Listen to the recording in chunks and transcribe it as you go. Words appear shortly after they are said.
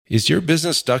Is your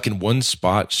business stuck in one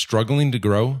spot, struggling to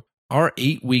grow? Our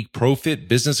 8-week ProFit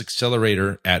Business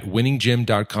Accelerator at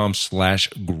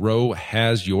winninggym.com/grow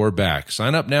has your back.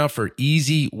 Sign up now for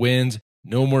easy wins,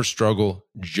 no more struggle,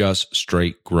 just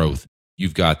straight growth.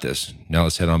 You've got this. Now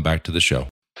let's head on back to the show.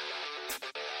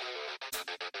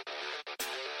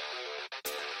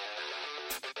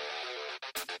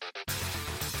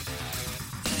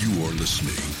 You are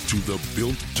listening to the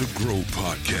Built to Grow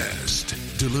podcast,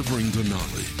 delivering the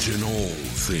knowledge in all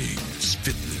things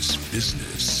fitness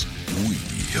business. We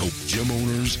help gym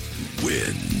owners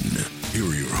win. Here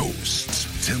are your hosts,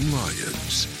 Tim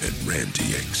Lyons and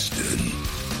Randy Exton.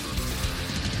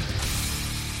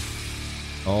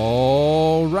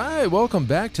 All right, welcome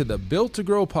back to the Built to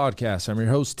Grow podcast. I'm your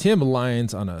host, Tim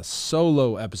Lyons, on a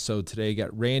solo episode today.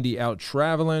 Got Randy out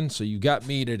traveling, so you got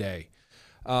me today.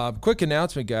 Quick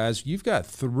announcement, guys. You've got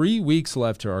 3 weeks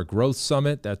left to our Growth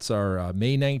Summit. That's our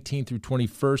May 19th through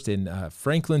 21st in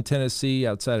Franklin, Tennessee,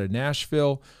 outside of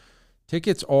Nashville.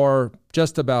 Tickets are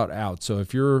just about out. So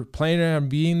if you're planning on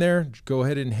being there, go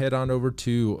ahead and head on over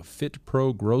to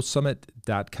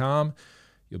fitprogrowthsummit.com.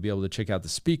 You'll be able to check out the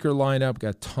speaker lineup.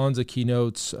 Got tons of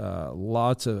keynotes,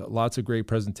 lots of great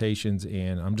presentations,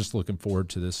 and I'm just looking forward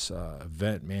to this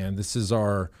event, man. This is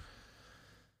our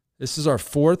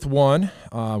fourth one.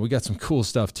 We got some cool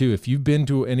stuff too. If you've been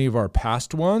to any of our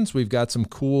past ones, we've got some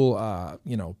cool,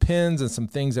 pins and some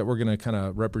things that we're going to kind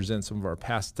of represent some of our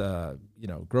past,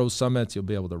 Growth Summits. You'll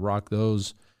be able to rock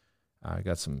those. I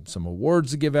got some awards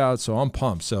to give out, so I'm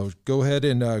pumped. So go ahead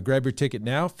and grab your ticket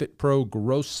now,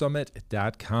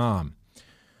 fitprogrowthsummit.com.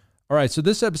 All right, so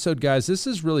this episode, guys, this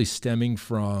is really stemming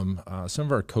from some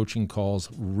of our coaching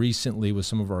calls recently with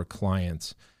some of our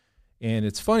clients. And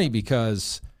it's funny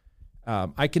because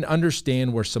I can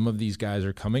understand where some of these guys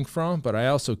are coming from, but I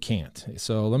also can't.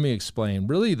 So let me explain.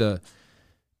 Really, the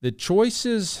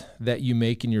choices that you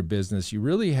make in your business, you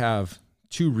really have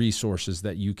two resources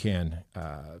that you can,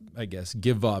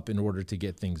 give up in order to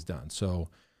get things done. So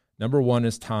number one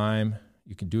is time.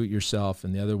 You can do it yourself.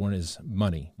 And the other one is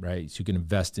money, right? So you can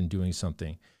invest in doing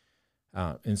something.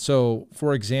 And so,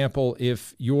 for example,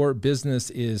 if your business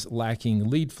is lacking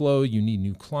lead flow, you need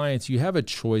new clients, you have a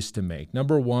choice to make.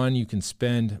 Number one, you can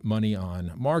spend money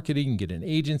on marketing, get an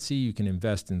agency, you can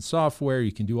invest in software,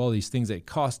 you can do all these things that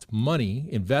cost money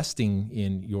investing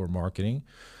in your marketing.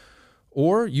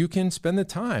 Or you can spend the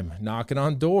time knocking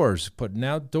on doors, putting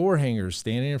out door hangers,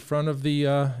 standing in front of the,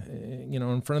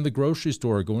 in front of the grocery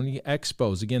store, going to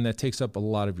expos. Again, that takes up a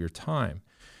lot of your time.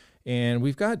 And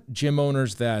we've got gym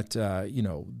owners that,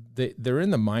 they're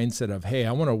in the mindset of, hey,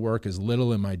 I want to work as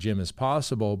little in my gym as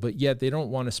possible, but yet they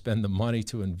don't want to spend the money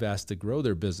to invest to grow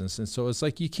their business. And so it's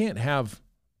like you can't have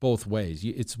both ways.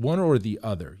 It's one or the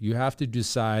other. You have to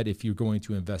decide if you're going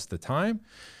to invest the time.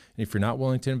 And if you're not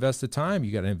willing to invest the time,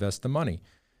 you got to invest the money.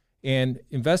 And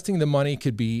investing the money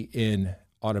could be in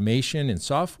automation and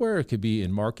software. It could be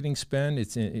in marketing spend.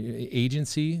 It's an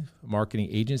agency, marketing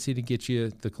agency to get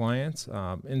you the clients.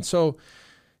 And so,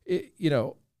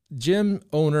 gym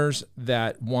owners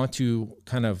that want to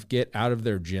kind of get out of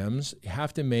their gyms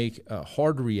have to make a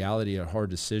hard reality, a hard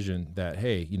decision that,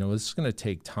 hey, it's going to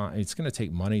take time. It's going to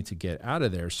take money to get out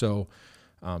of there. So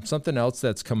something else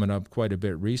that's coming up quite a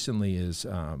bit recently is,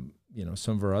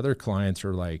 some of our other clients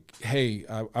are like, hey,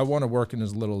 I want to work in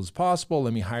as little as possible.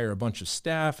 Let me hire a bunch of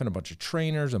staff and a bunch of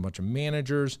trainers, a bunch of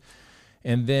managers.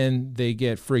 And then they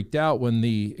get freaked out when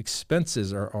the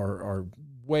expenses are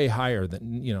way higher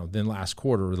than last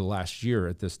quarter or the last year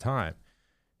at this time.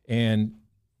 And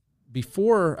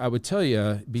before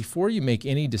you make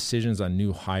any decisions on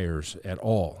new hires at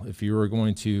all, if you are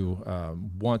going to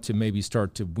want to maybe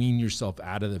start to wean yourself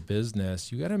out of the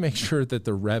business, you got to make sure that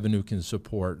the revenue can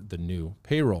support the new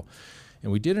payroll.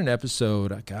 And we did an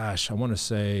episode, I want to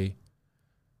say,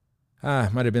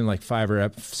 it might have been like 5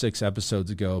 or 6 episodes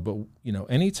ago, but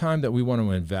anytime that we want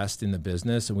to invest in the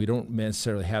business and we don't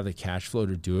necessarily have the cash flow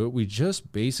to do it, we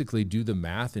just basically do the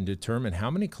math and determine how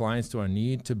many clients do I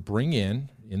need to bring in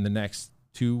the next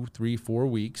 2, 3, 4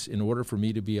 weeks in order for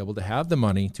me to be able to have the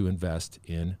money to invest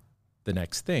in the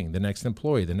next thing, the next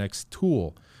employee, the next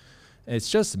tool. It's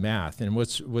just math. And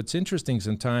what's interesting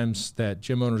sometimes that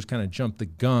gym owners kind of jump the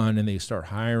gun and they start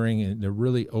hiring and they're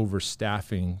really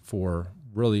overstaffing for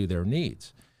really their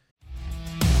needs.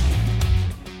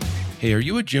 Hey, are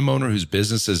you a gym owner whose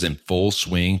business is in full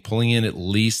swing, pulling in at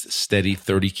least steady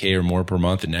 $30K or more per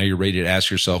month, and now you're ready to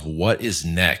ask yourself, what is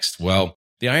next? Well,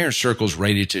 the Iron Circle is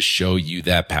ready to show you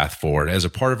that path forward. As a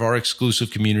part of our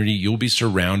exclusive community, you'll be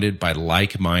surrounded by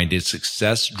like-minded,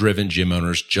 success-driven gym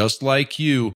owners just like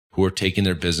you who are taking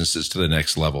their businesses to the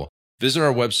next level. Visit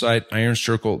our website,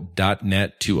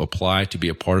 ironcircle.net, to apply to be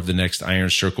a part of the next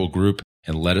Iron Circle group,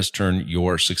 and let us turn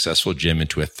your successful gym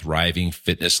into a thriving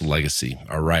fitness legacy.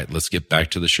 All right, let's get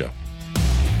back to the show.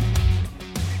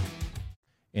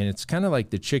 And it's kind of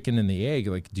like the chicken and the egg.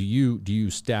 Like, do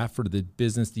you staff for the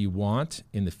business that you want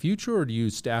in the future, or do you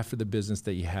staff for the business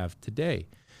that you have today?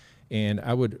 And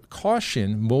I would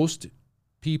caution most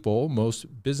people,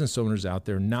 most business owners out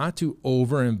there, not to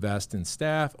overinvest in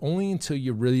staff only until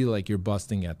you really like you're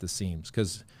busting at the seams.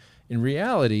 Because in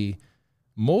reality,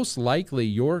 most likely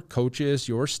your coaches,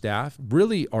 your staff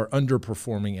really are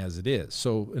underperforming as it is.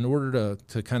 So in order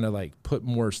to kind of like put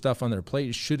more stuff on their plate,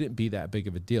 it shouldn't be that big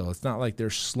of a deal. It's not like they're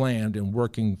slammed and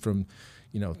working from,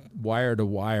 wire to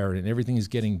wire and everything's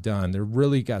getting done. They're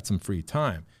really got some free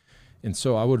time. And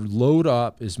so I would load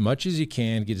up as much as you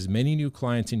can, get as many new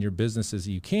clients in your business as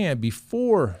you can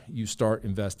before you start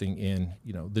investing in,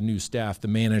 the new staff, the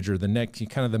manager, the next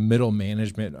kind of the middle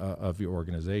management of your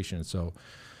organization. So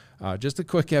just a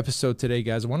quick episode today,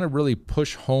 guys. I want to really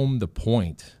push home the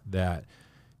point that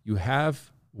you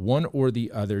have one or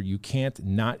the other. You can't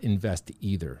not invest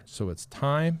either. So it's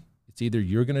time. It's either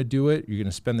you're going to do it, you're going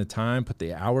to spend the time, put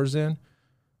the hours in,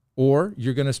 or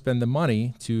you're going to spend the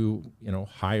money to,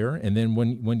 hire, and then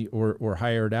when you or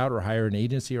hire it out, or hire an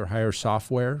agency, or hire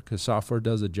software, because software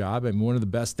does a job. I mean, one of the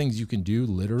best things you can do,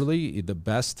 literally the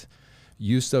best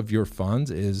use of your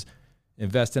funds, is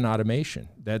invest in automation.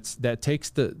 That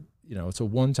takes it's a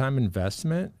one-time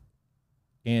investment,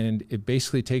 and it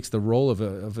basically takes the role of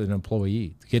an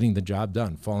employee, getting the job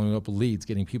done, following up with leads,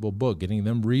 getting people booked, getting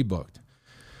them rebooked.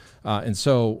 And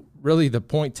so really the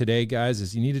point today, guys,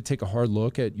 is you need to take a hard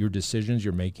look at your decisions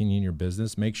you're making in your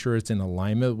business. Make sure it's in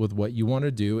alignment with what you want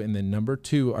to do. And then number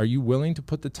two, are you willing to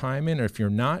put the time in? Or if you're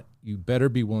not, you better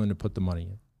be willing to put the money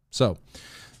in. So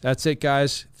that's it,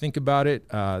 guys. Think about it.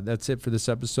 That's it for this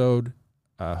episode.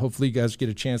 Hopefully you guys get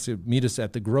a chance to meet us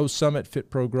at the Grow Summit,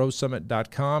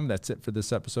 fitprogrowsummit.com. That's it for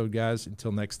this episode, guys.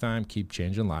 Until next time, keep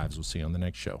changing lives. We'll see you on the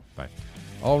next show. Bye.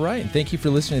 All right, and thank you for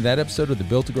listening to that episode of the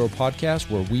Built to Grow podcast,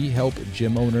 where we help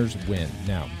gym owners win.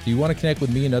 Now, do you want to connect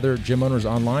with me and other gym owners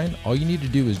online? All you need to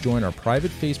do is join our private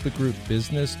Facebook group,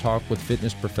 Business Talk with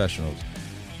Fitness Professionals.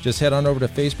 Just head on over to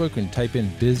Facebook and type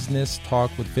in Business Talk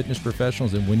with Fitness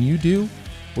Professionals, and when you do,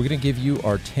 we're going to give you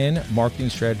our 10 marketing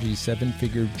strategies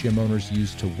 7-figure gym owners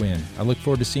use to win. I look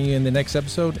forward to seeing you in the next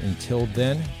episode. Until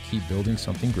then, keep building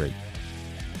something great.